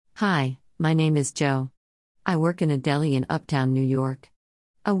Hi, my name is Joe. I work in a deli in Uptown New York.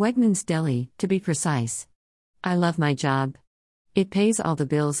 A Wegmans deli, to be precise. I love my job. It pays all the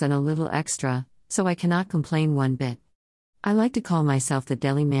bills and a little extra, so I cannot complain one bit. I like to call myself the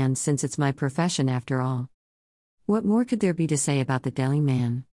deli man since it's my profession after all. What more could there be to say about the deli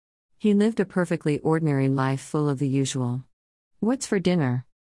man? He lived a perfectly ordinary life full of the usual. What's for dinner?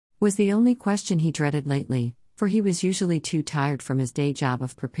 Was the only question he dreaded lately, for he was usually too tired from his day job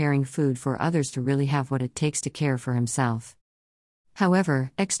of preparing food for others to really have what it takes to care for himself.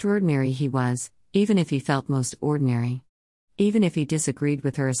 However, extraordinary he was, even if he felt most ordinary. Even if he disagreed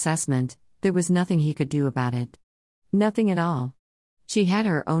with her assessment, there was nothing he could do about it. Nothing at all. She had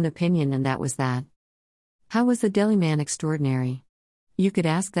her own opinion and that was that. How was the deli man extraordinary? You could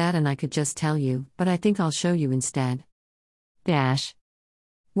ask that and I could just tell you, but I think I'll show you instead.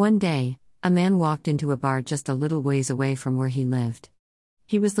 One day, a man walked into a bar just a little ways away from where he lived.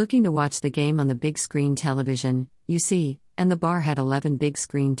 He was looking to watch the game on the big screen television, you see, and the bar had 11 big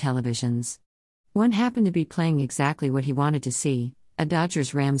screen televisions. One happened to be playing exactly what he wanted to see, a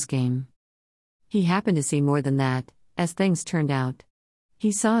Dodgers-Rams game. He happened to see more than that, as things turned out.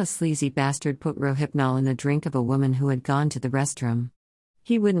 He saw a sleazy bastard put Rohypnol in the drink of a woman who had gone to the restroom.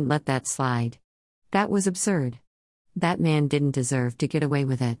 He wouldn't let that slide. That was absurd. That man didn't deserve to get away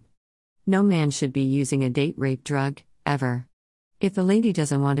with it. No man should be using a date rape drug, ever. If the lady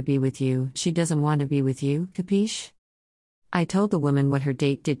doesn't want to be with you, she doesn't want to be with you, capiche? I told the woman what her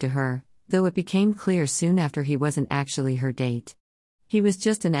date did to her, though it became clear soon after he wasn't actually her date. He was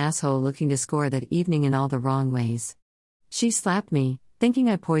just an asshole looking to score that evening in all the wrong ways. She slapped me, thinking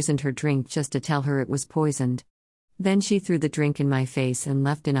I poisoned her drink just to tell her it was poisoned. Then she threw the drink in my face and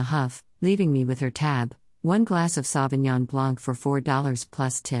left in a huff, leaving me with her tab, 1 glass of Sauvignon Blanc for $4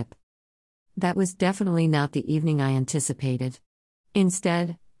 plus tip. That was definitely not the evening I anticipated.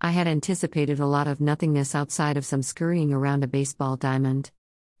 Instead, I had anticipated a lot of nothingness outside of some scurrying around a baseball diamond.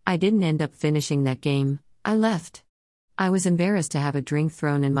 I didn't end up finishing that game, I left. I was embarrassed to have a drink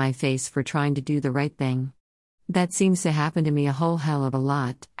thrown in my face for trying to do the right thing. That seems to happen to me a whole hell of a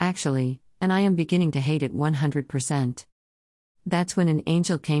lot, actually, and I am beginning to hate it 100%. That's when an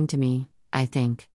angel came to me, I think.